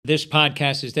This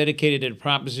podcast is dedicated to the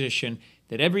proposition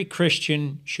that every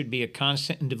Christian should be a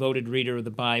constant and devoted reader of the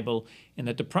Bible, and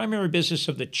that the primary business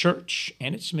of the church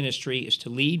and its ministry is to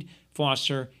lead,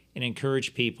 foster, and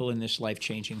encourage people in this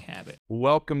life-changing habit.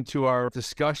 Welcome to our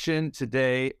discussion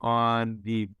today on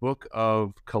the book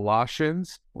of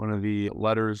Colossians, one of the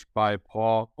letters by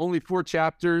Paul. Only 4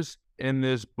 chapters in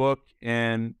this book,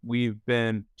 and we've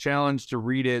been challenged to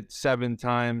read it 7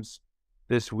 times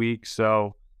this week,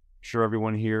 so I'm sure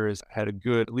everyone here has had a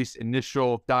good, at least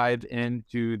initial dive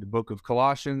into the book of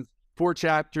Colossians. 4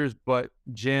 chapters, but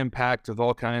jam-packed with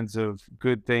all kinds of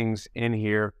good things in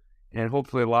here. And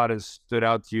hopefully a lot has stood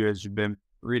out to you as you've been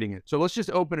reading it. So let's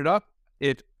just open it up.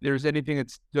 If there's anything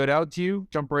that stood out to you,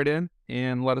 jump right in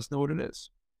and let us know what it is.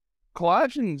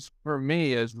 Colossians, for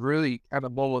me, is really kind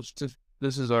of almost just,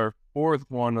 this is our 4th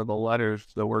one of the letters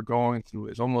that we're going through.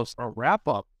 It's almost a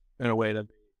wrap-up in a way.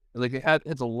 Like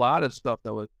it's a lot of stuff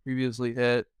that was previously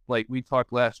hit. Like we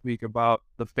talked last week about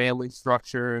the family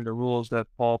structure and the rules that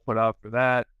Paul put out for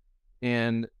that.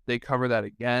 And they cover that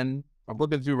again. I'm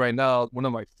looking through right now, one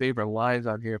of my favorite lines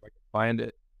on here, if I can find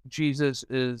it. Jesus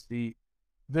is the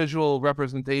visual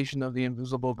representation of the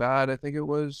invisible God, I think it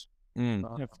was.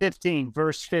 15,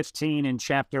 verse 15 in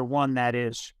chapter 1, that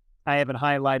is. I have it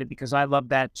highlighted because I love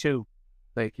that too.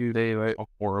 Thank you, Dave. I'm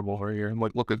horrible right here. I'm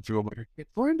like looking through, I'm like, I can't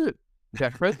find it. Yeah,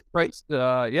 Christ,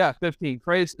 15.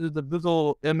 Christ is the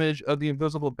visible image of the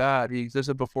invisible God. He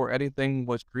existed before anything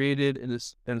was created and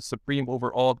is supreme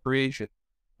over all creation.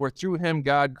 For through him,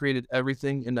 God created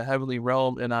everything in the heavenly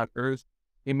realm and on earth.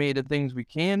 He made the things we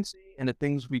can see and the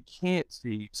things we can't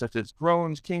see, such as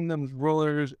thrones, kingdoms,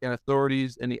 rulers, and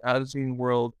authorities in the unseen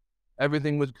world.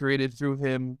 Everything was created through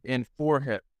him and for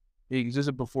him. He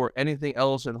existed before anything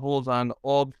else and holds on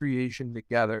all creation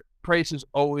together. Christ has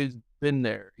always been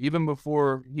there. Even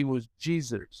before he was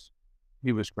Jesus,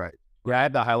 he was Christ. Yeah, I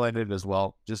had that highlighted as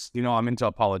well. Just, I'm into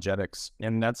apologetics,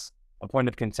 and that's a point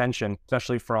of contention,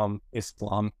 especially from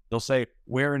Islam. They'll say,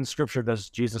 where in scripture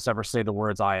does Jesus ever say the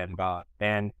words, I am God?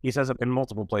 And he says it in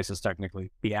multiple places,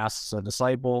 technically. He asks a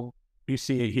disciple. You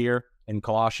see it here in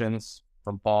Colossians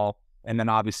from Paul. And then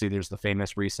obviously there's the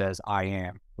famous where he says, I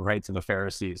am, right, to the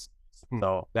Pharisees.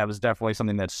 So that was definitely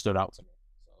something that stood out to me.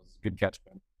 So it was a good catch,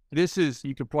 man. This is,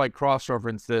 you could probably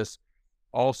cross-reference this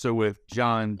also with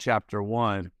John chapter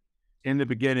 1. In the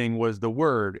beginning was the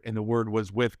Word, and the Word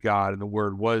was with God, and the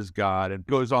Word was God. And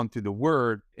it goes on through the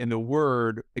Word, and the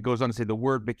Word, it goes on to say the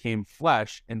Word became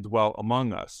flesh and dwelt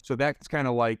among us. So that's kind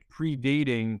of like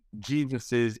predating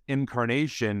Jesus's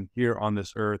incarnation here on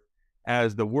this earth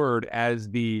as the Word, as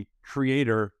the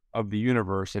creator of the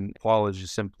universe. And Paul is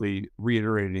just simply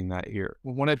reiterating that here.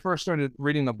 When I first started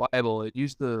reading the Bible, it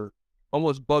used to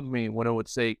almost bug me when it would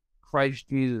say Christ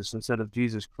Jesus instead of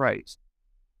Jesus Christ.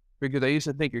 Because I used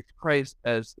to think of Christ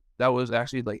as that was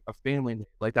actually like a family name,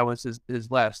 like that was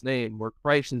his last name, where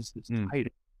Christ is his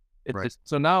title. Right.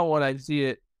 So now when I see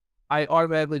it, I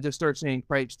automatically just start saying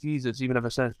Christ Jesus, even if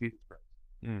it says Jesus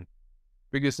Christ.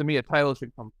 Because to me, a title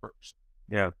should come first.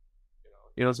 Yeah.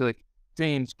 So like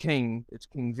James King, it's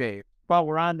King James. While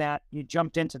we're on that, you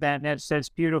jumped into that, and it says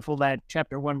beautiful, that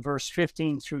chapter 1, verse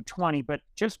 15 through 20. But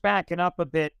just backing up a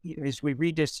bit, as we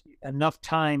read this enough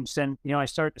times, and, I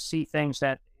start to see things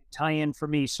that tie in for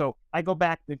me. So I go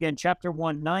back again, chapter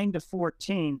 1, 9 to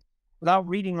 14. Without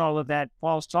reading all of that,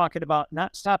 Paul's talking about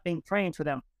not stopping praying for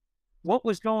them. What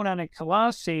was going on in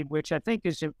Colossae, which I think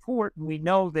is important, we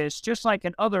know this, just like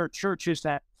in other churches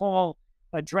that Paul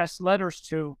addressed letters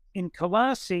to, in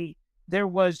Colossae, there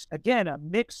was, again, a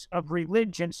mix of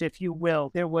religions, if you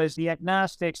will. There was the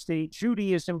agnostics, the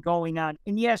Judaism going on.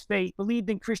 And yes, they believed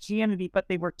in Christianity, but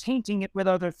they were tainting it with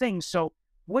other things. So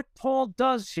what Paul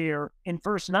does here in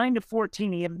verse 9 to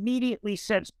 14, he immediately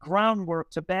sets groundwork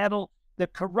to battle the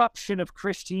corruption of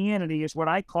Christianity, is what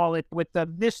I call it, with the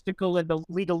mystical and the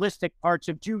legalistic parts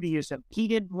of Judaism. He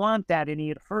didn't want that, and he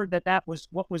had heard that that was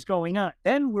what was going on.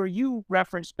 Then where you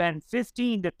referenced, Ben,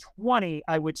 15 to 20,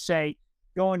 I would say,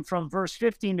 going from verse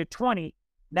 15 to 20,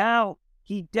 now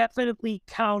he definitely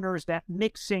counters that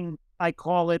mixing, I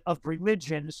call it, of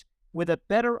religions with a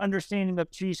better understanding of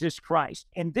Jesus Christ.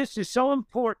 And this is so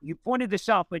important. You pointed this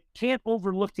out, but can't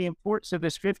overlook the importance of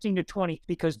this 15 to 20,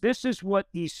 because this is what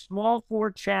these small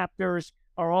 4 chapters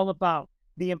are all about.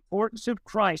 The importance of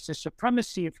Christ, the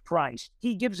supremacy of Christ.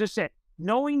 He gives us it.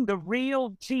 Knowing the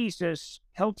real Jesus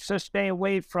helps us stay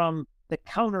away from the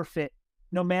counterfeit,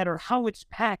 no matter how it's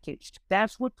packaged.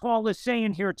 That's what Paul is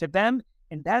saying here to them,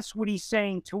 and that's what he's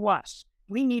saying to us.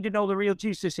 We need to know the real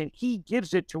Jesus, and he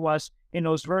gives it to us, in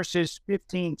those verses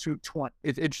 15 through 20.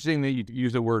 It's interesting that you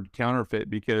use the word counterfeit,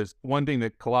 because one thing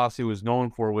that Colossae was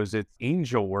known for was its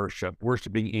angel worship,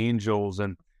 worshiping angels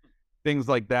and things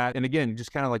like that. And again,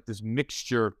 just kind of like this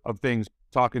mixture of things.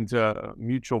 Talking to a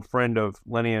mutual friend of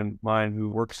Lenny and mine who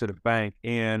works at a bank,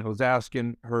 and I was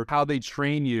asking her how they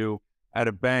train you at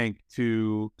a bank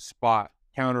to spot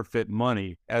counterfeit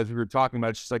money. As we were talking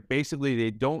about, it's just like basically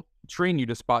they don't train you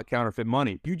to spot counterfeit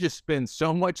money. You just spend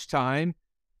so much time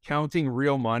counting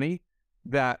real money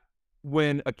that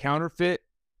when a counterfeit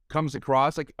comes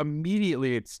across, like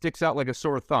immediately it sticks out like a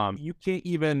sore thumb. You can't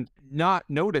even not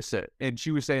notice it. And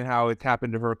she was saying how it's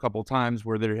happened to her a couple of times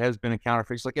where there has been a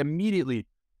counterfeit. It's like immediately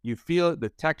you feel it, the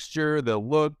texture, the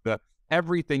look, the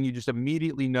everything. You just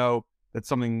immediately know that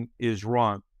something is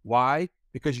wrong. Why?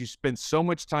 Because you spend so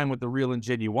much time with the real and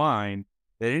genuine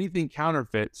that anything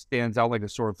counterfeit stands out like a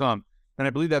sore thumb. And I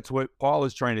believe that's what Paul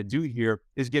is trying to do here,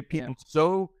 is get people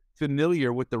so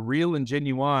familiar with the real and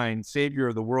genuine Savior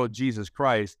of the world, Jesus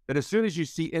Christ, that as soon as you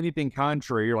see anything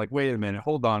contrary, you're like, wait a minute,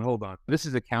 hold on. This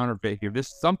is a counterfeit here.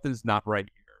 Something's not right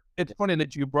here. It's funny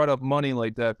that you brought up money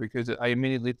like that, because I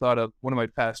immediately thought of one of my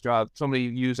past jobs. Somebody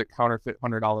used a counterfeit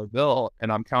 $100 bill,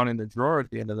 and I'm counting the drawer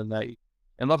at the end of the night.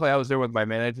 And luckily I was there with my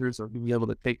managers, so he'd be able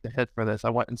to take the hit for this.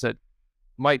 I went and said,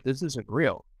 Mike, this isn't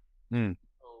real.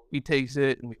 He takes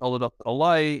it and we hold it up to the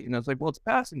light, and I was like, well, it's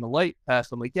passing the light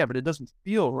past. I'm like, yeah, but it doesn't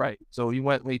feel right. So he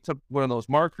went and he took one of those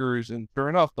markers, and sure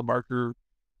enough, the marker,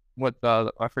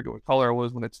 I forget what color it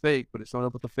was when it's fake, but it showed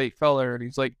up with the fake color. And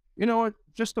he's like, you know what,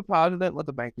 just deposit it, let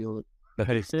the bank deal with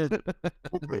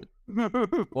it.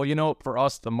 Well, for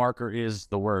us, the marker is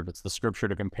the word. It's the scripture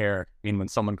to compare. I mean, when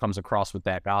someone comes across with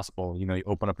that gospel, you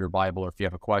open up your Bible, or if you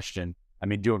have a question,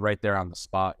 do it right there on the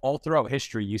spot. All throughout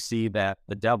history, you see that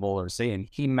the devil, or Satan,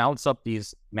 he mounts up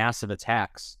these massive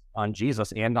attacks on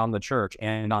Jesus and on the church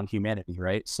and on humanity,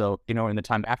 right? So, in the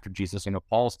time after Jesus,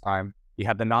 Paul's time, you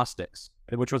had the Gnostics,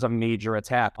 which was a major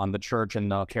attack on the church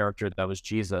and the character that was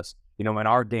Jesus. In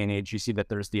our day and age, you see that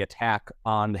there's the attack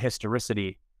on the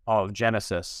historicity of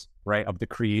Genesis, right? Of the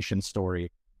creation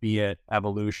story, be it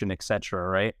evolution, etc.,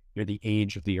 right? You're the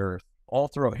age of the earth. All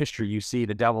throughout history, you see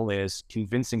the devil is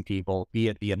convincing people, be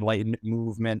it the Enlightenment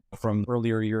movement from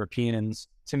earlier Europeans.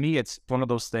 To me, it's one of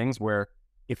those things where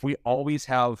if we always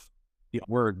have the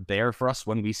word there for us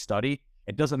when we study,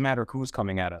 it doesn't matter who's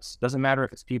coming at us. It doesn't matter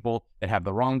if it's people that have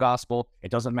the wrong gospel. It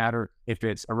doesn't matter if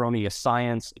it's erroneous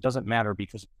science. It doesn't matter,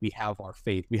 because we have our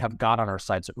faith. We have God on our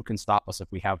side, so who can stop us if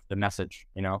we have the message,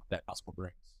 that gospel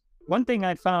brings? One thing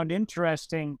I found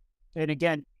interesting, and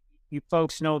again, you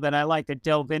folks know that I like to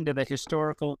delve into the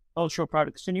historical, cultural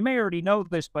products. And you may already know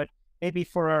this, but maybe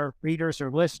for our readers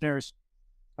or listeners,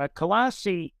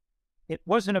 Colossae, it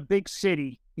wasn't a big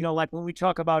city. Like when we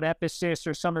talk about Ephesus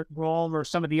or some of Rome or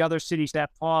some of the other cities that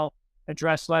Paul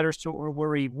addressed letters to, or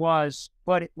where he was.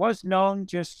 But it was known,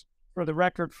 just for the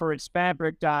record, for its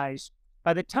fabric dyes.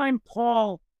 By the time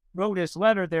Paul wrote his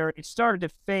letter there, it started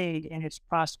to fade in its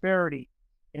prosperity.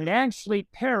 And it actually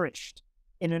perished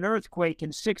in an earthquake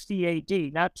in 60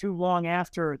 AD, not too long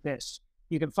after this.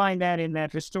 You can find that in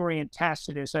that historian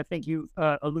Tacitus. I think you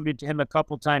alluded to him a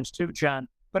couple times too, John.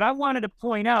 But I wanted to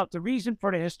point out the reason for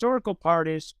the historical part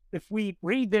is, if we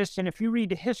read this, and if you read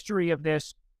the history of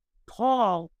this,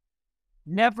 Paul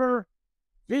never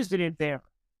visited there.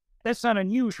 That's not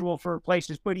unusual for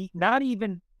places, but he not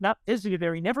visited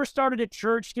there. He never started a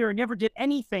church there. He never did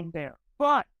anything there.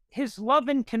 But his love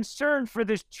and concern for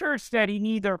this church that he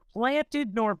neither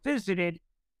planted nor visited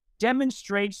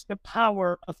demonstrates the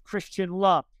power of Christian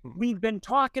love. We've been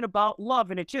talking about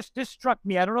love, and this struck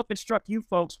me. I don't know if it struck you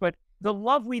folks, but the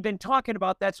love we've been talking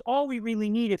about, that's all we really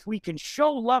need if we can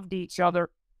show love to each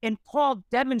other. And Paul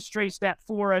demonstrates that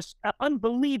for us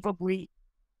unbelievably,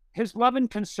 his love and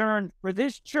concern for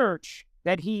this church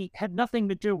that he had nothing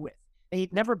to do with.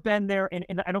 He'd never been there,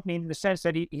 and I don't mean in the sense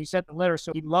that he sent the letter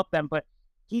so he loved them, but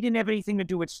he didn't have anything to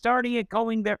do with starting it,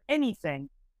 going there, anything.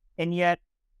 And yet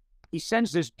he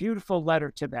sends this beautiful letter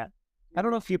to them. I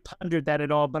don't know if you pondered that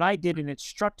at all, but I did, and it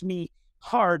struck me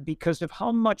hard because of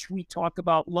how much we talk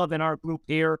about love in our group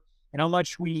here, and how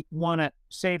much we want to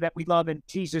say that we love. And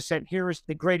Jesus said, here is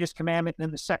the greatest commandment, and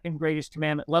then the second greatest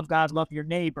commandment, love God, love your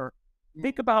neighbor.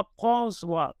 Think about Paul's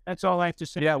love. That's all I have to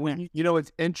say. Yeah,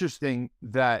 it's interesting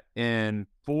that in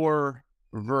 4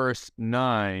 verse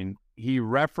 9, he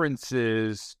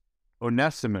references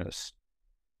Onesimus.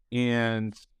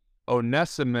 And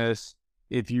Onesimus,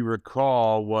 if you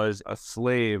recall, was a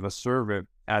slave, a servant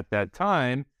at that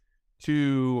time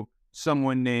to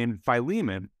someone named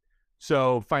Philemon.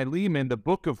 So Philemon, the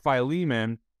book of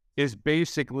Philemon, is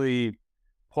basically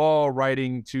Paul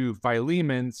writing to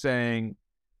Philemon saying,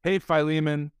 hey,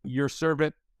 Philemon, your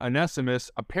servant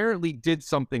Onesimus apparently did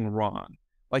something wrong.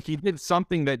 Like he did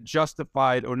something that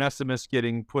justified Onesimus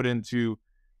getting put into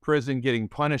prison, getting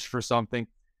punished for something,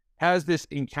 has this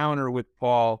encounter with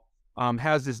Paul,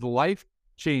 has this life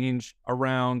change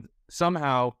around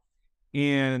somehow,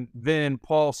 and then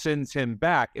Paul sends him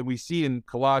back. And we see in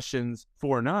Colossians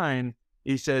 4:9,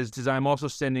 he says, I'm also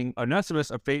sending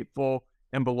Onesimus, a faithful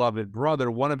and beloved brother,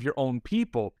 one of your own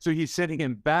people. So he's sending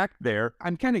him back there.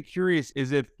 I'm kind of curious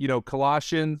is if,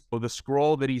 Colossians or the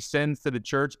scroll that he sends to the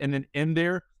church, and then in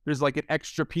there's like an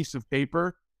extra piece of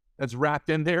paper that's wrapped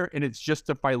in there, and it's just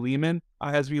to Philemon.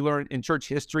 As we learn in church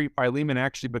history, Philemon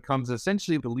actually becomes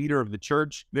essentially the leader of the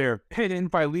church there. And in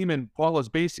Philemon, Paul is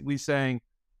basically saying,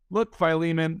 look,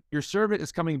 Philemon, your servant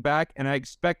is coming back, and I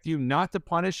expect you not to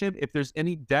punish him. If there's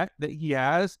any debt that he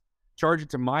has, charge it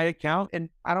to my account. And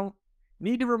I don't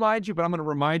need to remind you, but I'm going to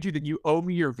remind you that you owe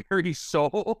me your very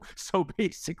soul. So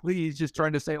basically, he's just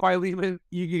trying to say, Philemon,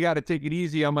 you got to take it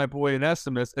easy on my boy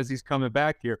Onesimus as he's coming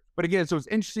back here. But again, so it's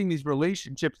interesting, these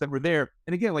relationships that were there.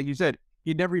 And again, like you said,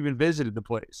 he never even visited the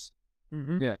place.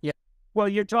 Mm-hmm. Yeah. Well,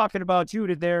 you're talking about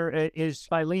Judah there is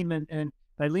Philemon and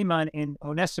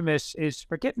Onesimus is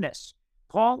forgiveness.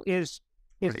 Paul is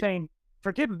right. Saying,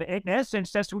 forgive. In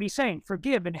essence, that's what he's saying.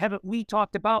 Forgive. And haven't we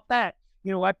talked about that?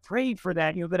 I prayed for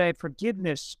that, that I have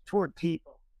forgiveness toward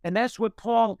people. And that's what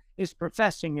Paul is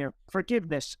professing here.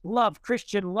 Forgiveness, love,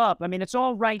 Christian love. I mean, it's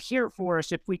all right here for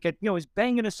us if we could, it's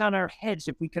banging us on our heads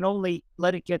if we can only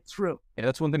let it get through. Yeah,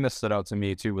 that's one thing that stood out to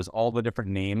me, too, was all the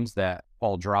different names that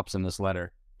Paul drops in this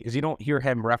letter. Because you don't hear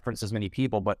him reference as many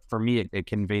people, but for me, it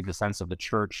conveyed the sense of the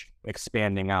church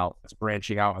expanding out. It's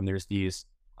branching out, and there's these,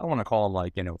 I don't want to call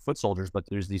them foot soldiers, but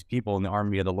there's these people in the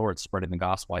army of the Lord spreading the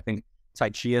gospel. I think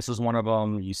Tychius is one of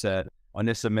them. You said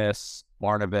Onesimus,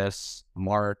 Barnabas,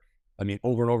 Mark. I mean,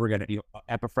 over and over again,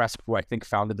 Epaphras, who I think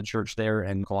founded the church there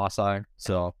in Colossae.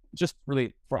 So just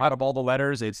really, out of all the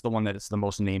letters, it's the one that it's the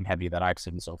most name heavy that I've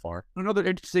seen so far. Another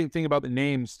interesting thing about the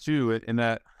names too, in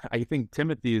that I think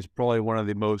Timothy is probably one of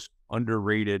the most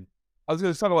underrated. I was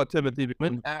going to talk about Timothy, but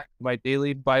went back to my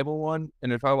daily Bible one,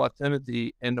 and I talk about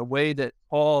Timothy, and the way that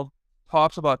Paul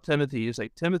talks about Timothy is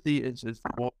like Timothy is his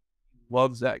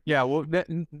loves that. Yeah, well,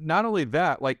 not only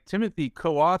that, like Timothy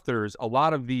co-authors a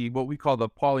lot of what we call the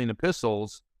Pauline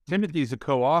epistles. Timothy's a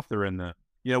co-author in them.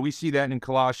 We see that in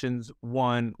Colossians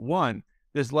 1:1.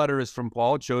 This letter is from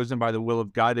Paul, chosen by the will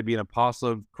of God to be an apostle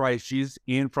of Christ Jesus,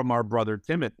 and from our brother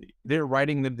Timothy. They're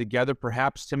writing them together.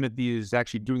 Perhaps Timothy is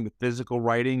actually doing the physical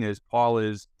writing as Paul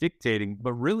is dictating,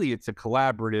 but really it's a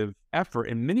collaborative effort.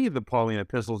 And many of the Pauline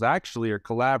epistles actually are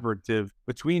collaborative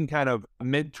between kind of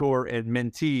mentor and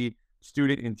mentee,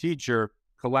 student and teacher,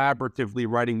 collaboratively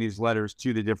writing these letters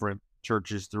to the different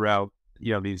churches throughout,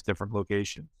 these different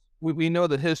locations. We know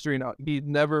the history now. He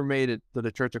never made it to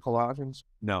the Church of Colossians.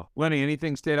 No. Lenny,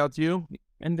 anything stand out to you?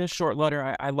 In this short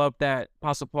letter, I love that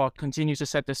Apostle Paul continues to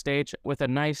set the stage with a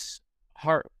nice,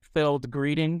 heart-filled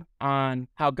greeting on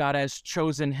how God has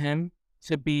chosen him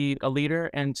to be a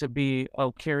leader and to be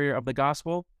a carrier of the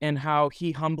gospel, and how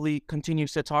he humbly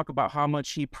continues to talk about how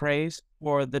much he prays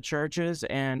for the churches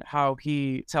and how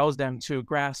he tells them to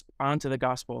grasp onto the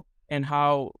gospel, and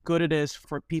how good it is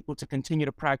for people to continue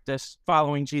to practice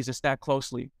following Jesus that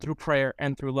closely through prayer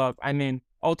and through love. I mean,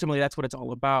 ultimately, that's what it's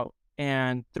all about.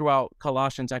 And throughout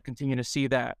Colossians, I continue to see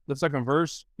that. The second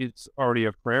verse, it's already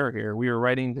a prayer here. We are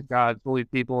writing to God's holy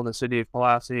people in the city of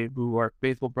Colossae who are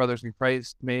faithful brothers in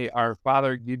Christ. May our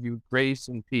Father give you grace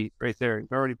and peace. Right there.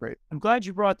 You've already prayed. I'm glad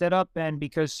you brought that up, Ben,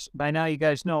 because by now you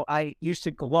guys know I used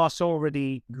to gloss over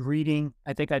the greeting.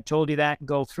 I think I told you that and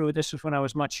go through it. This was when I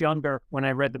was much younger, when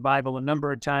I read the Bible a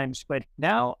number of times. But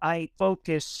now I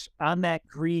focus on that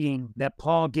greeting that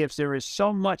Paul gives. There is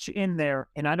so much in there,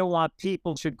 and I don't want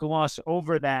people to gloss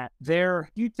over that.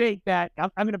 You take that,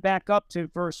 I'm going to back up to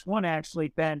verse 1 actually,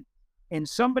 Ben, and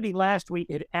somebody last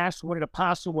week had asked what an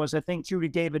apostle was. I think Judah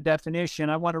gave a definition.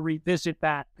 I want to revisit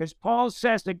that because Paul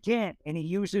says again, and he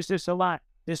uses this a lot,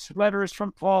 this letter is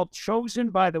from Paul, chosen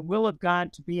by the will of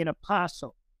God to be an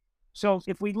apostle. So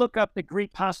if we look up the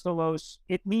Greek apostolos,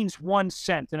 it means one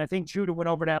sent, and I think Judah went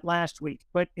over that last week.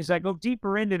 But as I go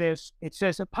deeper into this, it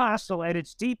says apostle at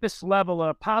its deepest level. An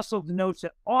apostle denotes an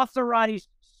authorized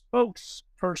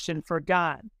spokesperson for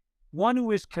God, one who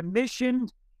is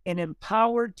commissioned and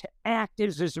empowered to act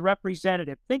as his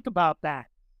representative. Think about that.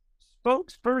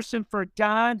 Spokesperson for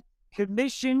God,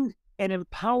 commissioned and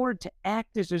empowered to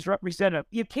act as his representative.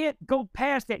 You can't go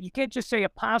past that. You can't just say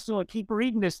apostle and keep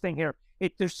reading this thing here.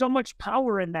 There's so much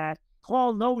power in that.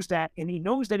 Paul knows that, and he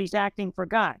knows that he's acting for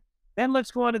God. Then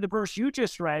let's go on to the verse you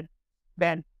just read,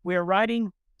 Ben. We're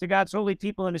writing to God's holy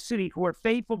people in the city who are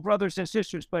faithful brothers and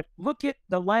sisters. But look at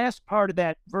the last part of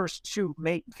that, verse 2.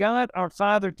 May God our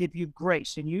Father give you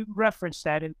grace. And you reference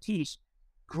that in peace.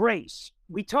 Grace.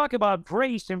 We talk about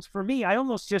grace, and for me, I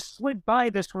almost just slid by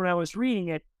this when I was reading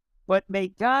it. But may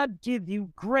God give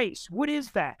you grace. What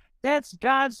is that? That's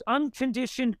God's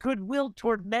unconditioned goodwill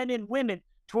toward men and women,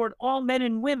 toward all men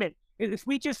and women. If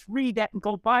we just read that and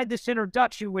go by this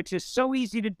introduction, which is so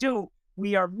easy to do,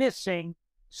 we are missing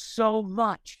so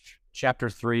much. Chapter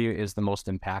 3 is the most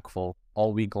impactful.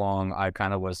 All week long, I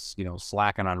kind of was,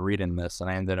 slacking on reading this, and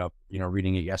I ended up,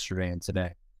 reading it yesterday and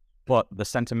today. But the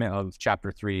sentiment of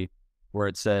chapter 3, where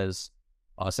it says,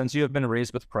 since you have been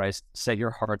raised with Christ, set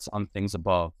your hearts on things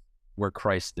above, where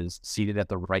Christ is, seated at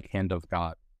the right hand of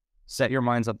God. Set your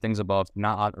minds on things above,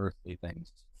 not on earthly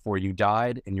things. For you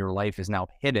died, and your life is now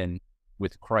hidden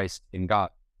with Christ in God.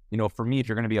 For me, if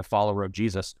you're going to be a follower of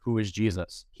Jesus, who is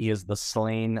Jesus? He is the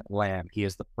slain lamb. He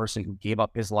is the person who gave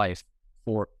up his life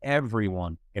for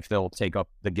everyone if they'll take up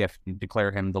the gift and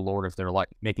declare him the Lord of their life,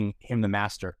 making him the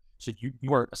master. So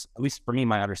you are, at least for me,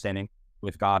 my understanding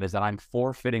with God is that I'm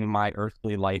forfeiting my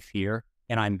earthly life here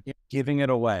and I'm giving it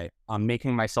away. I'm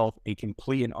making myself a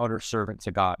complete and utter servant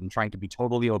to God and trying to be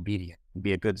totally obedient and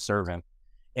be a good servant.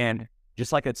 And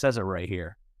just like it says it right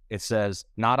here, it says,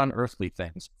 not on earthly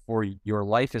things, for your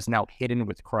life is now hidden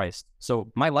with Christ. So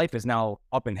my life is now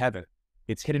up in heaven.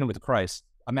 It's hidden with Christ.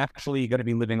 I'm actually going to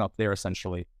be living up there,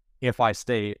 essentially, if I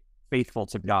stay faithful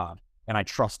to God and I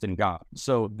trust in God.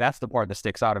 So that's the part that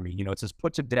sticks out of me. It says,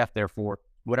 put to death, therefore,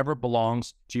 whatever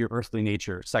belongs to your earthly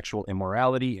nature, sexual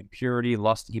immorality, impurity,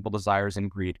 lust, evil desires,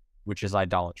 and greed, which is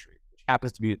idolatry, which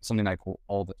happens to be something I quote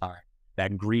all the time.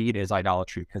 That greed is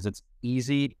idolatry because it's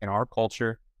easy in our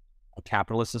culture, a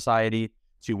capitalist society,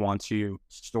 to want to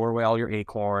store away all your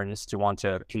acorns, to want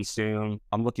to consume.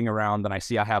 I'm looking around and I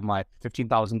see I have my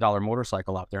 $15,000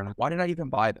 motorcycle out there. And I'm like, why did I even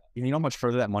buy that? You know how much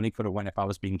further that money could have went if I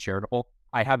was being charitable?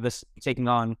 I have this taking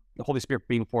on the Holy Spirit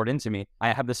being poured into me.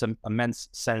 I have this immense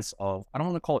sense of, I don't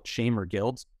want to call it shame or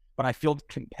guilt, but I feel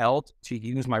compelled to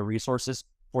use my resources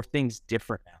for things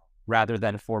different now, rather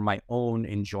than for my own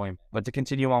enjoyment. But to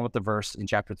continue on with the verse in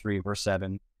chapter 3, verse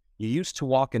 7, you used to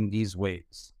walk in these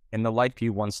ways, in the life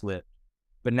you once lived.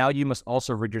 But now you must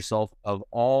also rid yourself of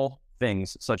all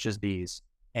things such as these: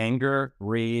 anger,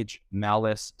 rage,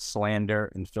 malice,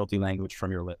 slander, and filthy language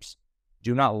from your lips.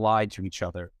 Do not lie to each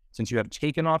other, since you have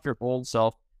taken off your old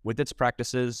self with its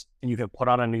practices, and you have put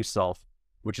on a new self,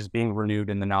 which is being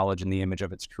renewed in the knowledge and the image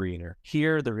of its creator.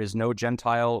 Here there is no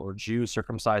Gentile or Jew,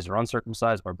 circumcised or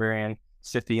uncircumcised, barbarian,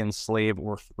 Scythian, slave,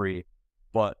 or free,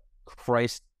 but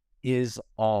Christ is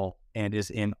all and is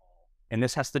in all. And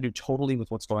this has to do totally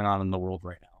with what's going on in the world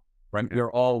right now, right?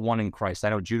 We're all one in Christ. I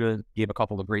know Judah gave a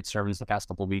couple of great sermons the past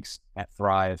couple of weeks at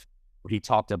Thrive, where he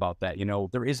talked about that.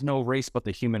 There is no race but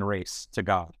the human race to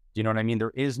God. Do you know what I mean?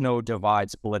 There is no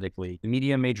divides politically. The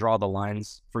media may draw the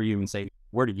lines for you and say,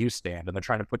 where do you stand? And they're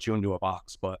trying to put you into a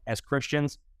box. But as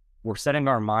Christians, we're setting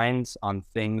our minds on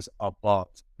things above,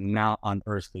 not on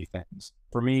earthly things.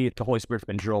 For me, the Holy Spirit's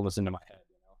been drilled this into my head.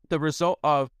 The result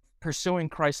of pursuing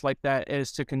Christ like that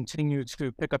is to continue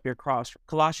to pick up your cross.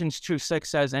 Colossians 2:6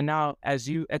 says, and now as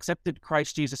you accepted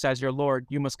Christ Jesus as your Lord,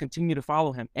 you must continue to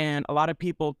follow him. And a lot of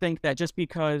people think that just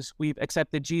because we've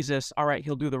accepted Jesus, all right,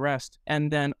 he'll do the rest.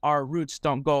 And then our roots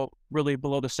don't go really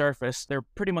below the surface. They're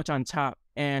pretty much on top.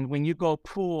 And when you go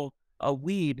pull a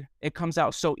weed, it comes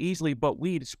out so easily, but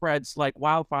weed spreads like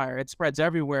wildfire. It spreads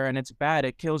everywhere and it's bad.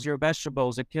 It kills your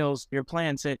vegetables. It kills your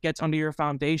plants. It gets under your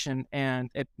foundation and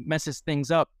it messes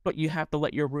things up, but you have to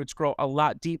let your roots grow a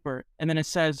lot deeper. And then it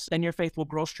says, then your faith will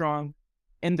grow strong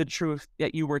in the truth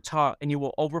that you were taught and you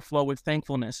will overflow with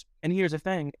thankfulness. And here's the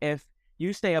thing, if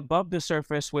you stay above the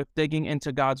surface with digging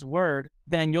into God's word,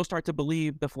 then you'll start to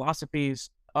believe the philosophies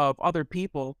of other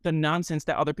people, the nonsense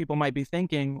that other people might be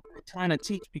thinking, trying to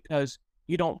teach, because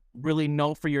you don't really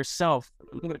know for yourself.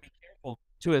 You gotta be careful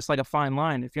too. It's like a fine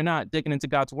line. If you're not digging into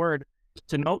God's word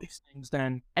to know these things,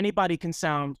 then anybody can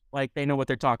sound like they know what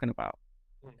they're talking about.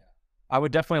 I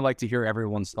would definitely like to hear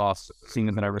everyone's thoughts, seeing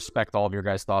that I respect all of your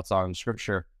guys' thoughts on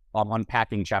scripture,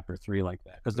 unpacking chapter 3 like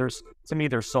that. Because to me,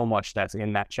 there's so much that's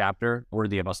in that chapter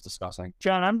worthy of us discussing.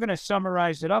 John, I'm going to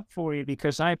summarize it up for you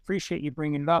because I appreciate you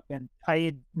bringing it up. And I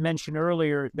had mentioned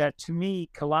earlier that to me,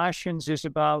 Colossians is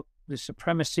about the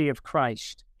supremacy of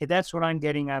Christ. And that's what I'm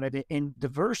getting out of it. In the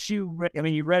verse you read,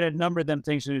 you read a number of them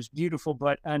things, and it was beautiful,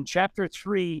 but on chapter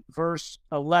 3, verse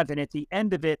 11, at the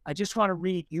end of it, I just want to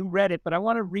read, you read it, but I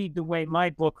want to read the way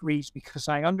my book reads because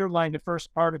I underlined the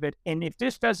first part of it. And if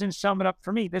this doesn't sum it up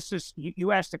for me, this is,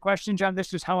 you asked the question, John,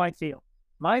 this is how I feel.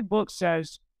 My book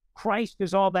says, Christ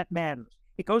is all that matters.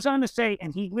 It goes on to say,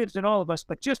 and he lives in all of us,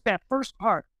 but just that first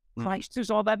part, Christ is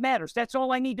all that matters. That's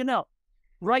all I need to know.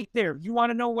 Right there. You want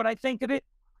to know what I think of it?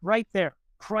 Right there.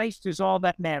 Christ is all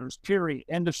that matters, period.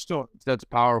 End of story. That's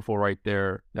powerful right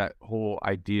there. That whole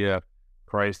idea,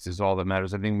 Christ is all that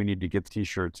matters. I think we need to get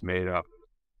t-shirts made up.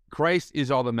 Christ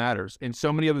is all that matters. And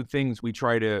so many other things we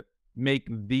try to make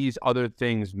these other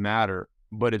things matter,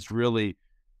 but it's really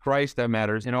Christ that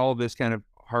matters. And all of this kind of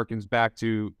harkens back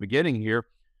to the beginning here,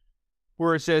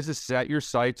 where it says to set your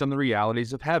sights on the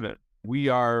realities of heaven. We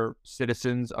are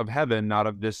citizens of heaven, not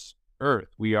of this earth.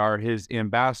 We are his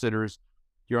ambassadors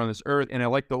here on this earth. And I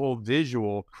like the whole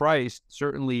visual. Christ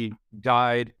certainly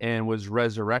died and was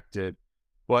resurrected,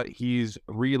 but he's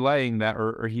relaying that,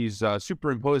 or he's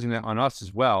superimposing that on us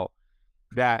as well.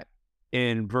 That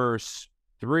in verse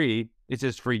 3, it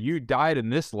says, for you died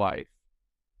in this life,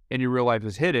 and your real life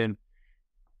is hidden.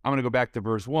 I'm going to go back to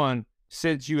verse 1.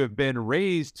 Since you have been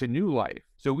raised to new life.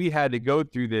 So we had to go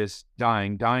through this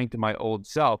dying to my old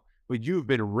self, but you've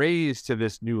been raised to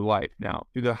this new life now.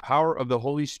 Through the power of the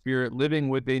Holy Spirit living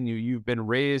within you, you've been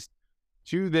raised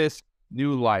to this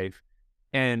new life.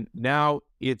 And now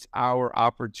it's our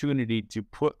opportunity to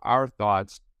put our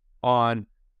thoughts on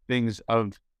things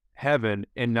of heaven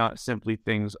and not simply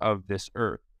things of this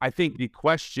earth. I think the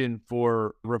question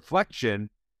for reflection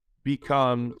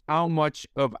becomes how much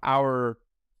of our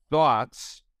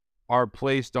thoughts are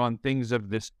placed on things of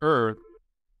this earth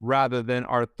rather than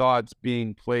our thoughts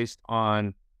being placed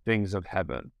on things of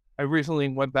heaven. I recently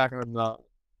went back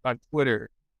on Twitter,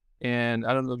 and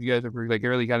I don't know if you guys ever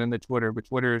really got into Twitter, but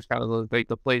Twitter is kind of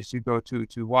the place you go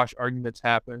to watch arguments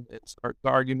happen and start the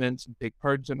arguments and take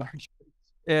parts in arguments.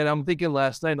 And I'm thinking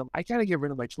last night, I gotta get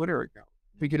rid of my Twitter account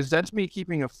because that's me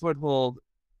keeping a foothold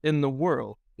in the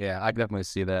world. Yeah, I definitely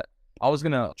see that. I was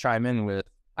gonna chime in with,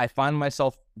 I find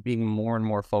myself being more and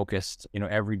more focused,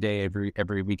 every day,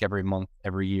 every week, every month,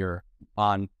 every year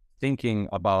on thinking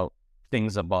about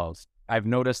things above. I've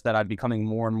noticed that I'm becoming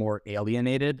more and more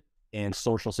alienated in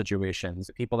social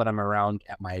situations, people that I'm around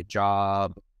at my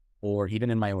job or even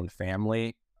in my own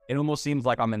family. It almost seems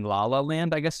like I'm in La La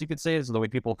Land, I guess you could say, is the way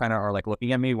people kind of are like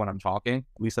looking at me when I'm talking.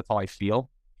 At least that's how I feel,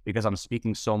 because I'm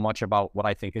speaking so much about what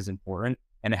I think is important,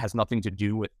 and it has nothing to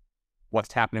do with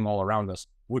what's happening all around us,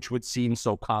 which would seem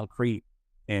so concrete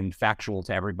and factual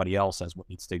to everybody else as what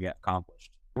needs to get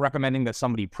accomplished. Recommending that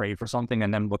somebody pray for something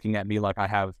and then looking at me like I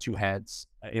have two heads.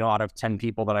 Out of 10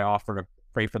 people that I offer to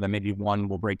pray for them, maybe one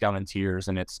will break down in tears,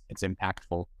 and it's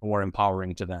impactful or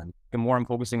empowering to them. The more I'm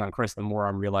focusing on Chris, the more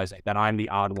I'm realizing that I'm the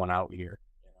odd one out here.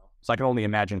 So I can only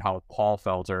imagine how Paul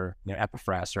felt, or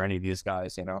Epaphras, or any of these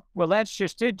guys. Well, that's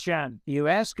just it, John. You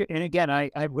ask, and again, I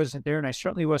wasn't there, and I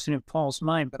certainly wasn't in Paul's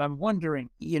mind, but I'm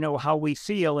wondering, how we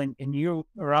feel, and you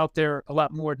are out there a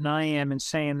lot more than I am in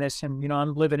saying this, and,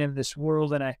 I'm living in this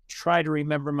world, and I try to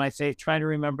remember my faith, try to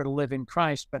remember to live in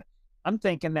Christ, but I'm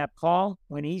thinking that Paul,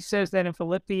 when he says that in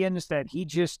Philippians, that he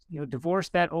just,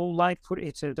 divorced that old life,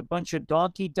 it's a bunch of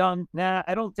donkey dung. Nah,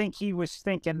 I don't think he was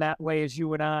thinking that way as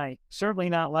you and I. Certainly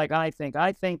not like I think.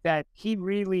 I think that he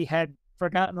really had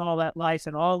forgotten all that life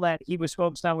and all that he was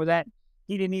focused on with that.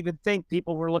 He didn't even think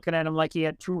people were looking at him like he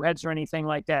had two heads or anything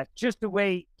like that. Just the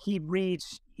way he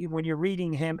reads when you're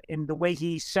reading him and the way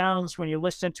he sounds when you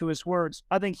listen to his words,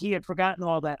 I think he had forgotten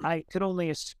all that. I could only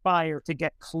aspire to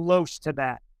get close to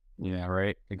that. Yeah,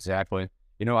 right. Exactly.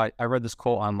 I read this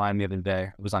quote online the other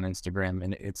day. It was on Instagram,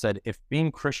 and it said, if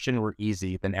being Christian were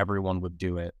easy, then everyone would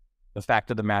do it. The fact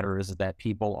of the matter is that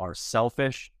people are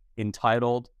selfish,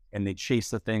 entitled, and they chase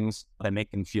the things that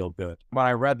make them feel good. When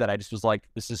I read that, I just was like,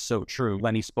 this is so true.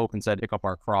 Lenny spoke and said, pick up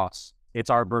our cross. It's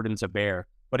our burden to bear,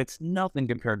 but it's nothing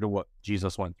compared to what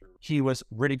Jesus went through. He was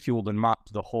ridiculed and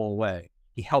mocked the whole way.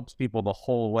 He helped people the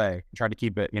whole way, tried to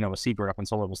keep it, a secret up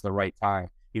until it was the right time.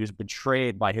 He was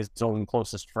betrayed by his own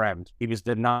closest friend. He was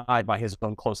denied by his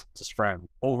own closest friend.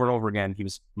 Over and over again, he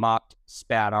was mocked,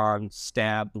 spat on,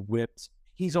 stabbed, whipped.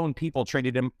 His own people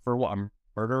traded him for what? A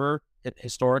murderer,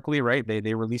 historically, right?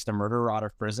 They released a murderer out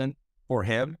of prison for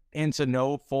him. And to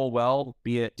know full well,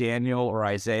 be it Daniel or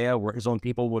Isaiah, where his own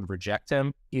people would reject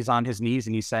him, he's on his knees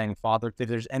and he's saying, Father, if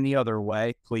there's any other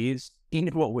way, please. He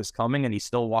knew what was coming, and he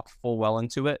still walked full well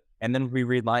into it. And then we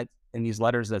read in these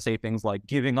letters that say things like,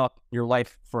 giving up your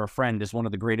life for a friend is one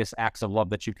of the greatest acts of love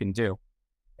that you can do.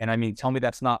 And I mean, tell me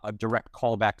that's not a direct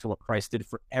callback to what Christ did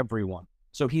for everyone.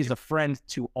 So he's a friend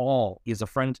to all. He's a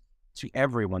friend to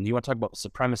everyone. You want to talk about the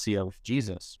supremacy of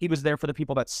Jesus? He was there for the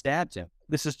people that stabbed him.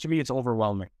 This is, to me, it's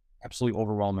overwhelming. Absolutely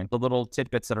overwhelming. The little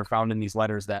tidbits that are found in these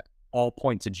letters that all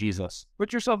point to Jesus.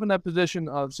 Put yourself in that position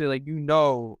of, say,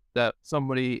 that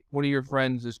somebody, one of your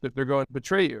friends, if they're going to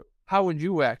betray you. How would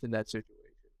you act in that situation?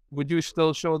 would you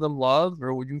still show them love,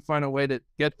 or would you find a way to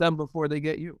get them before they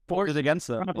get you? Forces against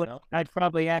them. Probably, I'd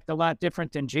probably act a lot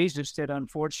different than Jesus did,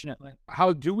 unfortunately.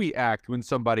 How do we act when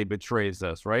somebody betrays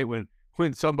us, right? When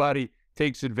somebody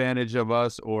takes advantage of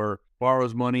us or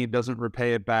borrows money, doesn't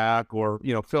repay it back, or,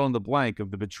 fill in the blank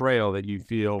of the betrayal that you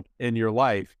feel in your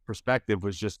life. Perspective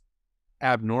was just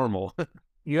abnormal.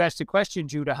 You asked the question,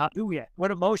 Judah, how do we act?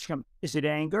 What emotion? Is it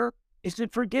anger? Is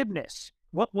it forgiveness?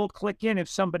 What will click in if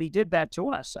somebody did that to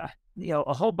us?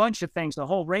 A whole bunch of things, the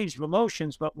whole range of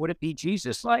emotions, but would it be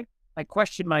Jesus-like? I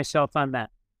question myself on that.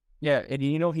 Yeah,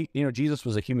 and Jesus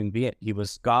was a human being. He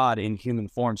was God in human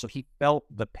form, so he felt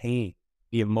the pain,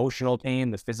 the emotional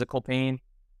pain, the physical pain.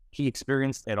 He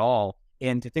experienced it all.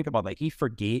 And to think about that, he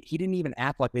didn't even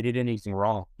act like they did anything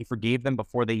wrong. He forgave them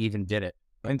before they even did it.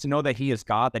 And to know that he is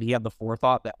God, that he had the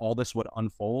forethought that all this would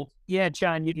unfold. Yeah,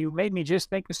 John, you made me just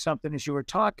think of something as you were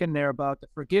talking there about the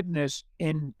forgiveness.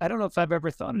 And I don't know if I've ever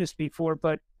thought of this before,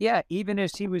 but yeah, even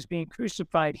as he was being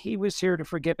crucified, he was here to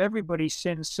forgive everybody's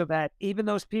sins, so that even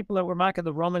those people that were mocking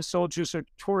the Roman soldiers who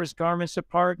tore his garments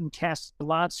apart and cast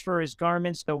lots for his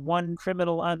garments, the one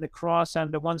criminal on the cross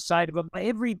on the one side of him,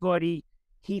 everybody,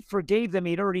 he forgave them.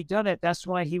 He'd already done it. That's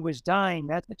why he was dying.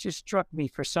 That just struck me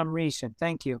for some reason.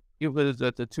 Thank you. It was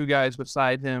that the two guys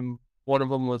beside him, one of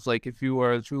them was like, if you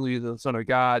are truly the Son of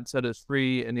God, set us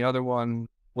free. And the other one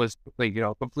was like,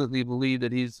 completely believed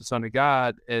that he's the Son of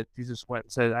God. And Jesus went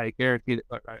and said, I guarantee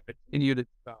that I continue to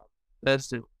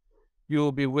that's it. You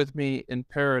will be with me in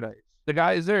paradise. The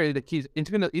guy is there.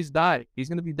 He's dying. He's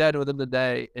going to be dead within the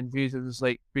day. And Jesus is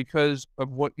like, because of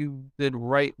what you did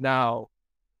right now,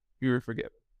 you were forgiven.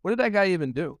 What did that guy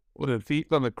even do? Well, the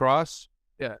thief on the cross?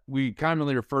 Yeah. We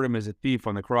commonly refer to him as a thief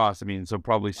on the cross. I mean, so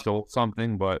probably stole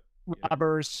something, but...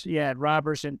 Robbers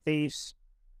and thieves.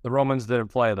 The Romans didn't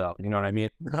play, though. You know what I mean?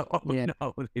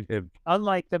 No, they did.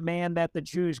 Unlike the man that the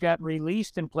Jews got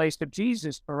released in place of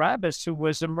Jesus, Barabbas, who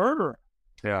was a murderer.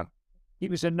 Yeah. He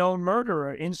was a known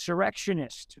murderer,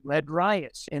 insurrectionist, led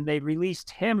riots, and they released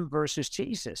him versus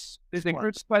Jesus. They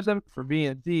crucified them for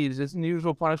being thieves. Isn't the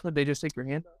usual punishment they just take your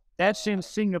hand off? That's in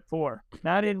Singapore,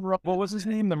 not in Rome. What was his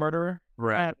name? The murderer?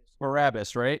 Right.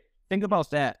 Barabbas, right? Think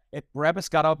about that. If Barabbas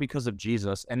got out because of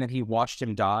Jesus and then he watched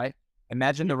him die,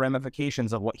 imagine the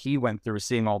ramifications of what he went through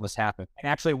seeing all this happen and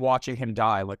actually watching him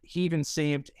die. Like, he even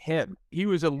saved him. He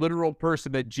was a literal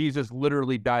person that Jesus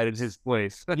literally died in his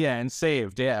place. Yeah, and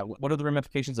saved. Yeah. What are the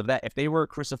ramifications of that? If they were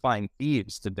crucifying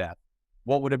thieves to death,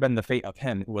 what would have been the fate of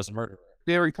him who was a murderer?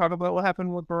 They already talk about what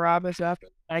happened with Barabbas after?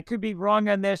 I could be wrong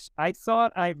on this. I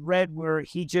thought I read where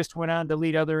he just went on to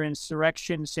lead other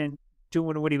insurrections and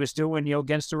doing what he was doing,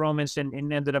 against the Romans and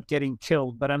ended up getting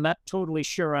killed. But I'm not totally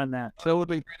sure on that. So it would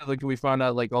be great, like, we found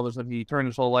out, like, all of a sudden he turned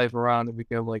his whole life around and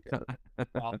became, like...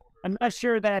 I'm not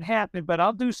sure that happened, but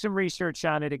I'll do some research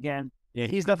on it again. Yeah,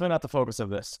 he's definitely not the focus of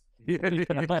this. Yeah.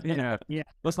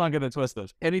 Let's not get it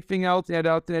twisted. Anything else to add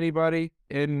out to anybody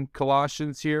in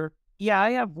Colossians here? Yeah,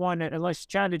 I have one. Unless,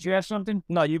 John, did you have something?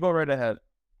 No, you go right ahead.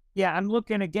 Yeah, I'm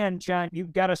looking again, John.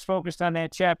 You've got us focused on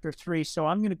that chapter 3. So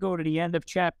I'm going to go to the end of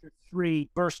chapter 3,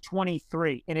 verse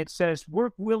 23. And it says,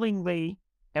 work willingly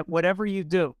at whatever you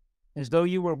do, as though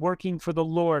you were working for the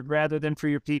Lord rather than for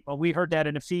your people. We heard that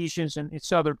in Ephesians and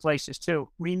it's other places too.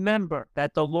 Remember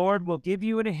that the Lord will give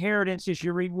you an inheritance as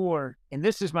your reward. And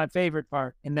this is my favorite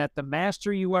part, and that the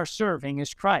master you are serving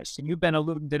is Christ. And you've been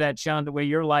alluding to that, John, the way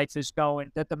your life is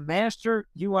going, that the master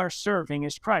you are serving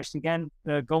is Christ. Again,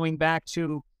 going back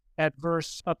to that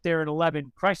verse up there in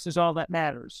 11, Christ is all that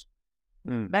matters.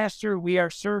 Master we are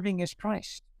serving is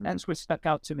Christ. That's what stuck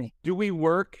out to me. Do we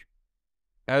work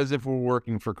as if we're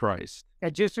working for Christ?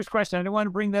 Just this question, I don't want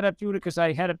to bring that up, Judah, because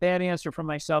I had a bad answer for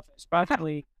myself. It's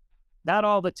probably not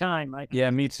all the time. Yeah,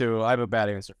 me too. I have a bad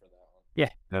answer for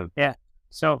that one. Yeah.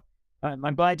 So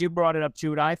I'm glad you brought it up,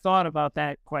 Judah. I thought about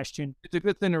that question. It's a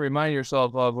good thing to remind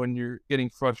yourself of when you're getting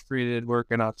frustrated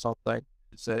working on something.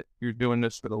 It's that you're doing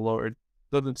this for the Lord.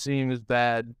 Doesn't seem as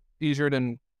bad, easier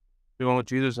than doing what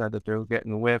Jesus had to do,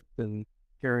 getting whipped and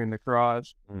carrying the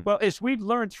cross. Well, as we've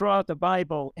learned throughout the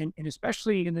Bible, and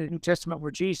especially in the New Testament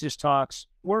where Jesus talks,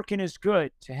 working is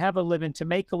good. To have a living, to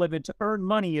make a living, to earn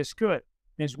money is good.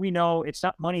 And as we know, it's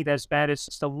not money that's bad,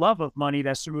 it's the love of money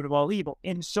that's the root of all evil.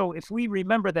 And so if we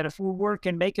remember that if we're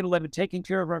working, making a living, taking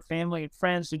care of our family and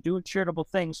friends and doing charitable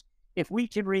things, if we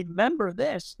can remember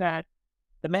this, that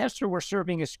the master we're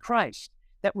serving is Christ,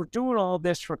 that we're doing all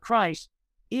this for Christ,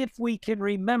 if we can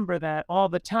remember that all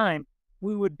the time,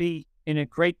 we would be in a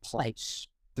great place.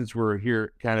 Since we're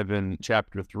here kind of in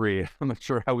chapter 3, I'm not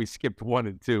sure how we skipped 1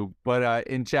 and 2, but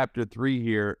in chapter 3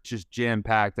 here, just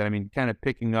jam-packed. I mean, kind of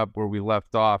picking up where we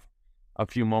left off a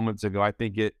few moments ago, I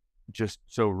think it just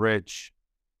so rich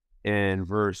in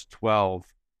verse 12.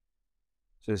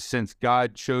 It says, since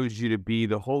God chose you to be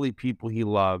the holy people he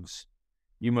loves,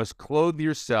 you must clothe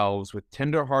yourselves with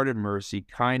tender-hearted mercy,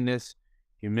 kindness,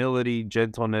 humility,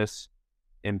 gentleness,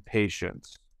 and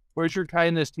patience. Where's your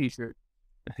kindness t-shirt?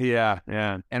 Yeah.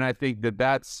 And I think that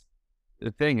that's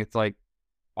the thing. It's like,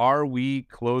 are we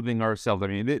clothing ourselves? I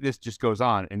mean, this just goes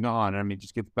on and on. I mean, it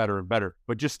just gets better and better.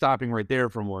 But just stopping right there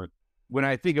for a moment. When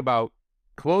I think about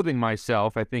clothing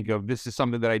myself, I think of this is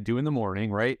something that I do in the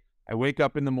morning, right? I wake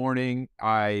up in the morning,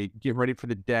 I get ready for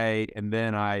the day, and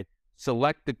then I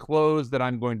select the clothes that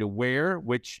I'm going to wear,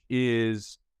 which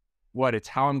is what? It's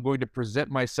how I'm going to present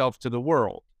myself to the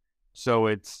world. So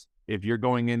it's, if you're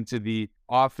going into the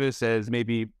office as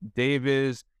maybe Dave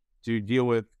is to deal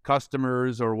with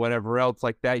customers or whatever else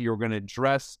like that, you're going to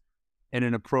dress in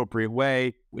an appropriate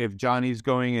way. If Johnny's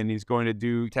going and he's going to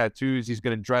do tattoos, he's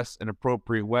going to dress an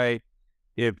appropriate way.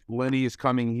 If Lenny is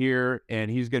coming here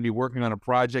and he's going to be working on a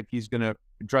project, he's going to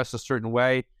dress a certain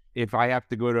way. If I have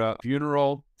to go to a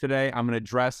funeral today, I'm going to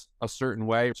dress a certain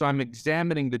way. So I'm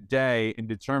examining the day and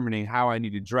determining how I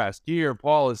need to dress. Here,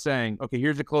 Paul is saying, okay,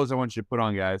 here's the clothes I want you to put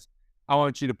on, guys. I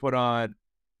want you to put on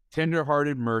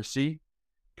tender-hearted mercy,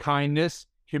 kindness,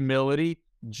 humility,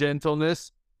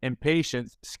 gentleness, and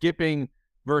patience. Skipping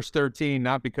verse 13,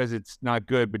 not because it's not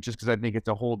good, but just because I think it's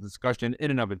a whole discussion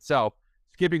in and of itself.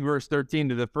 Skipping verse 13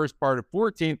 to the first part of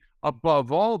 14,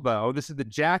 above all, though, this is the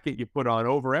jacket you put on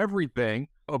over everything.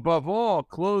 Above all,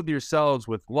 clothe yourselves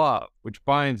with love, which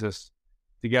binds us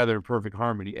together in perfect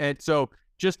harmony. And so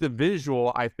just the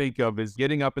visual I think of is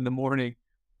getting up in the morning,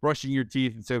 brushing your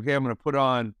teeth and say, okay, I'm going to put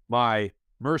on my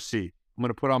mercy. I'm going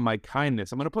to put on my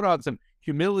kindness. I'm going to put on some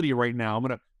humility right now. I'm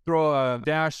going to throw a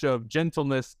dash of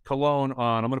gentleness cologne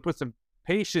on. I'm going to put some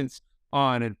patience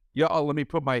on, and let me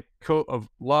put my coat of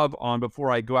love on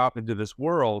before I go out into this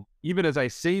world. Even as I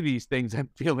say these things, I'm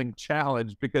feeling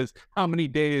challenged, because how many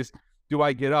days do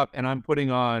I get up and I'm putting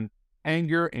on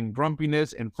anger and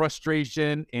grumpiness and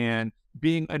frustration and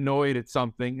being annoyed at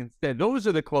something? Instead, those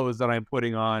are the clothes that I'm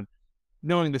putting on,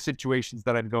 knowing the situations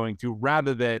that I'm going to,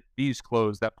 rather than these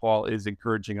clothes that Paul is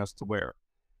encouraging us to wear.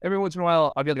 Every once in a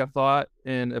while, I'll get like a thought,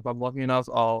 and if I'm lucky enough,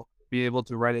 I'll be able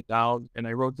to write it down. And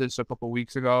I wrote this a couple of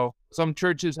weeks ago. Some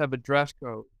churches have a dress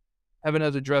code. Heaven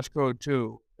has a dress code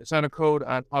too. It's not a code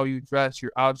on how you dress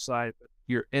your outside, but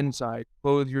your inside.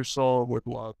 Clothe your soul with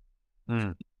love.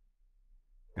 Yeah,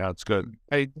 that's good.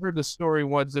 I heard the story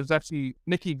once. There's actually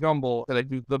Nicky Gumbel that I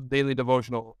do the daily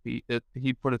devotional. He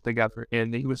put it together,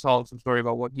 and he was telling some story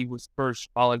about what he was first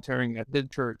volunteering at his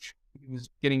church. He was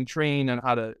getting trained on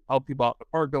how to help people out in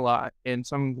the parking lot. And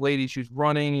some lady, she was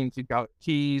running and she got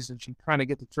keys and she's trying to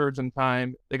get to church on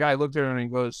time. The guy looked at her and he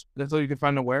goes, "That's all you can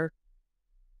find to wear?"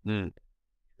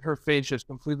 Her face just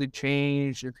completely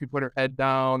changed. If she put her head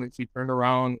down and she turned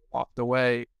around, walked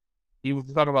away. He was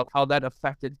talking about how that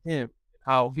affected him,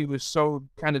 how he was so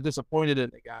kind of disappointed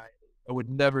in the guy. I would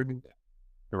never do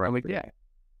that. Right. I'm like, yeah,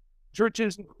 church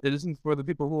isn't for the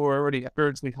people who are already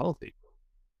spiritually healthy.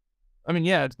 I mean,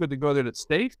 yeah, it's good to go there to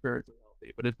stay spiritually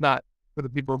healthy, but it's not for the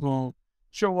people who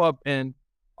show up and,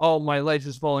 oh, my life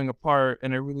is falling apart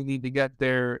and I really need to get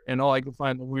there, and all I can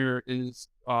find to wear is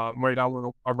right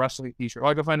now a wrestling t-shirt. All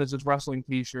I can find is this wrestling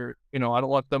t-shirt. I don't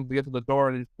want them to get to the door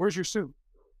and where's your suit?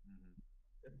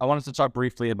 I wanted to talk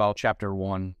briefly about chapter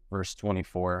 1, verse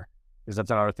 24, because that's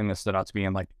another thing that stood out to me.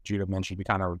 And like Judah mentioned, we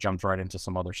kind of jumped right into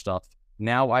some other stuff.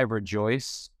 Now I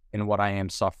rejoice in what I am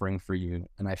suffering for you,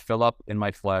 and I fill up in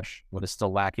my flesh what is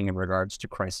still lacking in regards to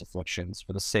Christ's afflictions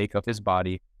for the sake of his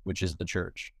body, which is the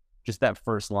church. Just that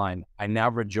first line, I now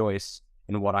rejoice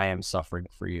in what I am suffering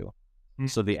for you.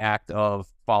 So the act of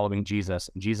following Jesus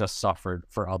suffered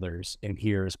for others, and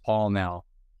here's Paul now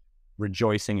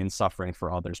rejoicing in suffering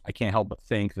for others. I can't help but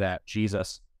think that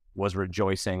Jesus was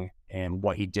rejoicing in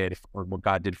what he did, or what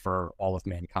God did for all of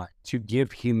mankind, to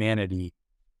give humanity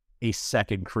a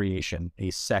second creation,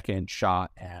 a second shot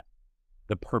at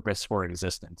the purpose for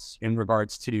existence in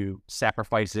regards to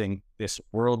sacrificing this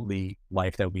worldly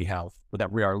life that we have, or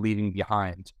that we are leaving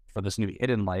behind, for this new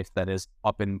hidden life that is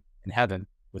up in heaven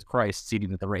with Christ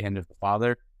seated at the right hand of the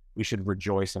Father. We should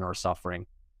rejoice in our suffering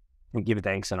and give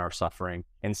thanks in our suffering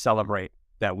and celebrate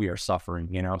that we are suffering,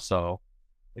 So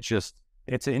it's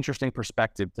an interesting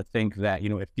perspective to think that,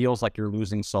 it feels like you're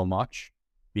losing so much,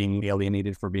 being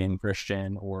alienated for being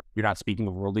Christian, or you're not speaking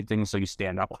of worldly things, so you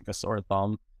stand up like a sore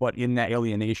thumb. But in that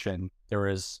alienation, there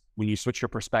is, when you switch your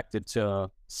perspective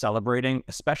to celebrating,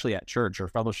 especially at church or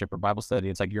fellowship or Bible study,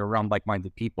 it's like you're around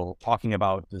like-minded people talking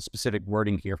about the specific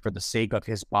wording here, for the sake of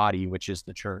his body, which is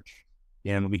the church.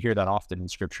 And we hear that often in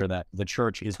scripture, that the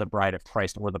church is the bride of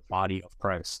Christ, or the body of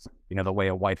Christ. The way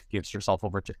a wife gives herself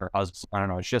over to her husband. I don't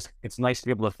know. It's nice to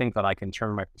be able to think that I can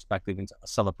turn my perspective into a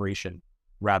celebration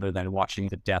rather than watching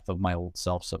the death of my old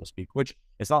self, so to speak, which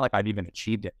it's not like I've even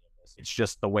achieved it. It's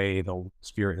just the way the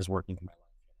Spirit is working in my life.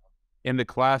 In the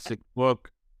classic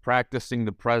book, Practicing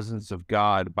the Presence of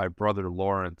God by Brother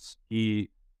Lawrence, he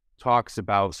talks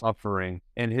about suffering,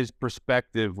 and his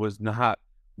perspective was not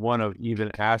one of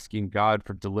even asking God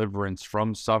for deliverance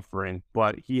from suffering,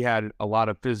 but he had a lot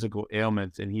of physical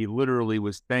ailments, and he literally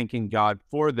was thanking God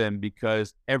for them,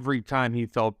 because every time he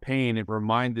felt pain, it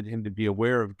reminded him to be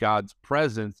aware of God's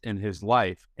presence in his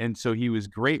life. And so he was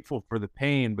grateful for the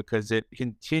pain because it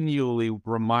continually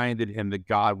reminded him that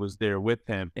God was there with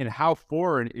him. And how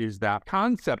foreign is that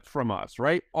concept from us,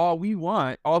 right? All we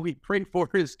pray for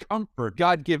is comfort.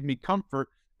 God, give me comfort.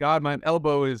 God, my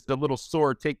elbow is a little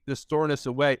sore. Take this soreness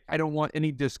away. I don't want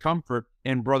any discomfort.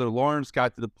 And Brother Lawrence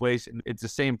got to the place, and it's the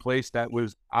same place that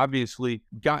was obviously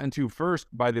gotten to first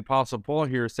by the Apostle Paul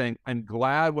here, saying, I'm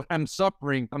glad when I'm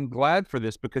suffering. I'm glad for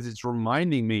this because it's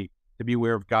reminding me to be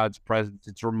aware of God's presence.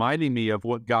 It's reminding me of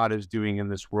what God is doing in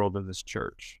this world, in this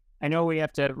church. I know we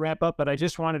have to wrap up, but I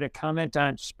just wanted to comment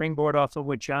on, springboard off of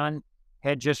what John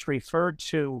had just referred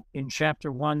to in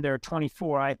chapter 1 there,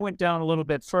 24. I went down a little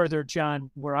bit further,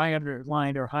 John, where I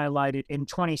underlined or highlighted in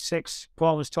 26.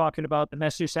 Paul was talking about the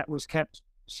message that was kept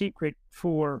secret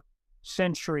for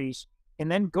centuries.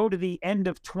 And then go to the end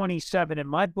of 27. And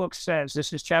my book says,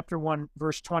 this is chapter 1,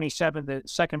 verse 27, the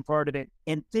second part of it.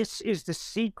 And this is the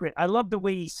secret. I love the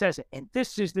way he says it. And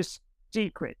this is the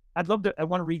secret. I want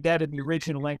to read that in the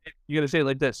original language. You got to say it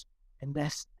like this. And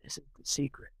this is the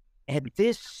secret. And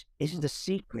this is the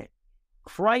secret.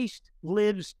 Christ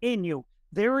lives in you.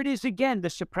 There it is again, the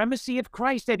supremacy of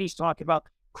Christ that he's talking about.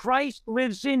 Christ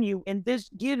lives in you, and this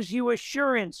gives you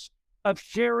assurance of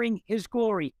sharing his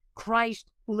glory.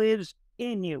 Christ lives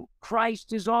in you.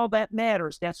 Christ is all that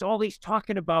matters. That's all he's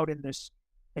talking about in this.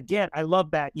 Again, I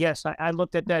love that. Yes, I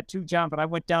looked at that too, John, but I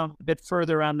went down a bit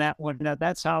further on that one. Now,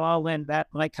 that's how I'll end that,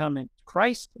 my comment.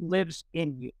 Christ lives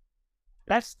in you.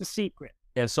 That's the secret.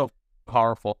 Yeah, so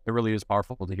powerful. It really is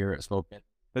powerful to hear it spoken.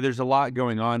 But there's a lot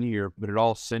going on here, but it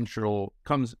all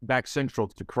comes back central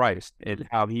to Christ and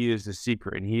how he is the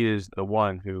secret, and he is the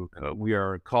one who we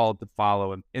are called to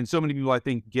follow. And so many people, I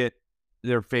think, get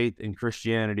their faith in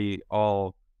Christianity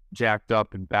all jacked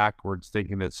up and backwards,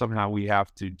 thinking that somehow we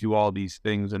have to do all these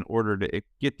things in order to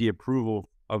get the approval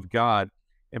of God.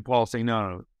 And Paul's saying,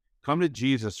 no, come to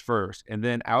Jesus first. And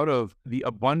then out of the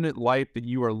abundant life that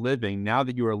you are living, now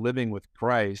that you are living with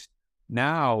Christ,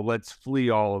 now let's flee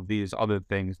all of these other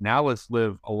things. Now let's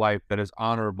live a life that is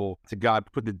honorable to God.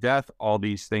 Put to death all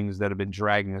these things that have been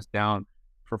dragging us down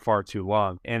for far too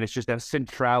long. And it's just that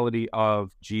centrality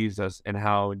of Jesus and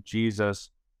how Jesus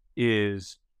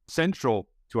is central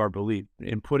to our belief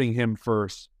in putting him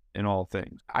first in all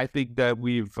things. I think that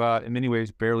we've, in many ways,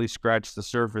 barely scratched the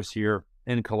surface here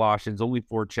in Colossians, only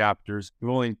 4 chapters. We've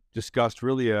only discussed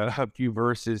really a few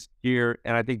verses here,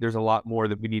 and I think there's a lot more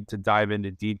that we need to dive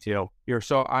into detail here.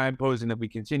 So I'm posing that we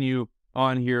continue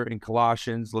on here in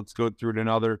Colossians. Let's go through it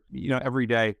another, every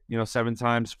day, 7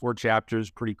 times, 4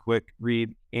 chapters, pretty quick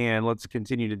read, and let's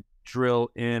continue to drill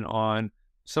in on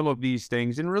some of these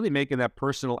things and really making that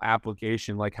personal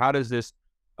application. Like, how does this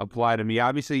apply to me?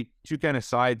 Obviously, 2 kind of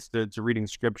sides to reading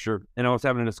scripture. And I was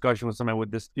having a discussion with somebody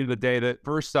with this the other day. The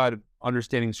first side of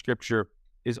understanding scripture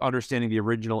is understanding the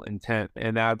original intent.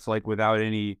 And that's like without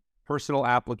any personal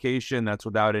application. That's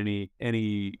without any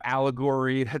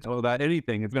allegory. That's without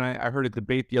anything. I heard a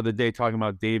debate the other day talking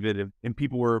about David, and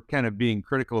people were kind of being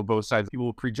critical of both sides. People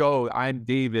will preach, oh, I'm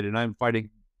David and I'm fighting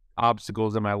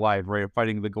obstacles in my life, right? I'm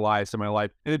fighting the Goliaths in my life.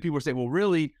 And then people were saying, well,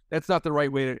 really, that's not the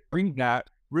right way to bring that.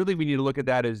 Really, we need to look at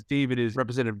that as David is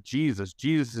representative of Jesus.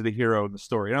 Jesus is the hero of the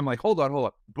story. And I'm like, hold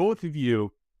on. Both of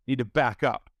you need to back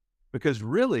up, because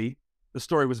really the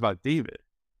story was about David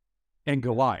and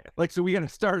Goliath. So we got to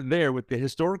start there with the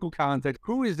historical context.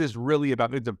 Who is this really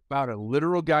about? It's about a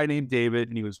literal guy named David,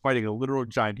 and he was fighting a literal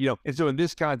giant, And so in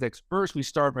this context, first we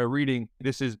start by reading,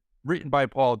 this is written by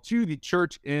Paul to the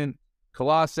church in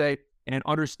Colossae, and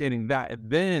understanding that. And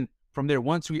then from there,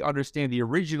 once we understand the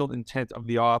original intent of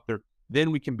the author, then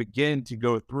we can begin to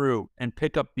go through and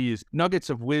pick up these nuggets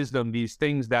of wisdom, these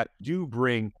things that do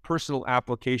bring personal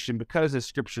application, because as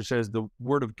scripture says, the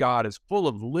word of God is full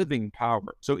of living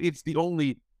power. So it's the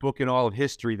only book in all of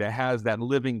history that has that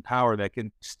living power that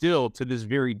can still, to this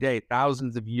very day,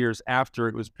 thousands of years after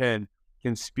it was penned,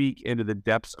 can speak into the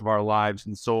depths of our lives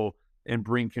and soul and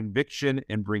bring conviction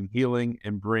and bring healing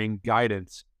and bring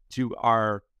guidance to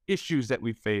our issues that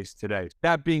we face today.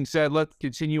 That being said, let's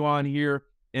continue on here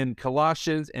in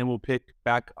Colossians, and we'll pick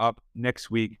back up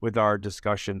next week with our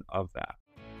discussion of that.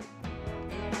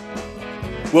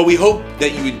 Well, we hope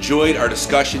that you enjoyed our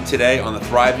discussion today on the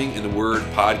Thriving in the Word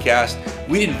podcast.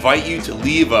 We invite you to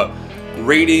leave a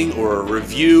rating or a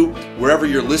review wherever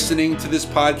you're listening to this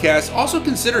podcast. Also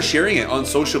consider sharing it on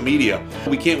social media.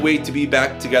 We can't wait to be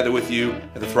back together with you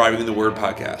at the Thriving in the Word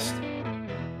podcast.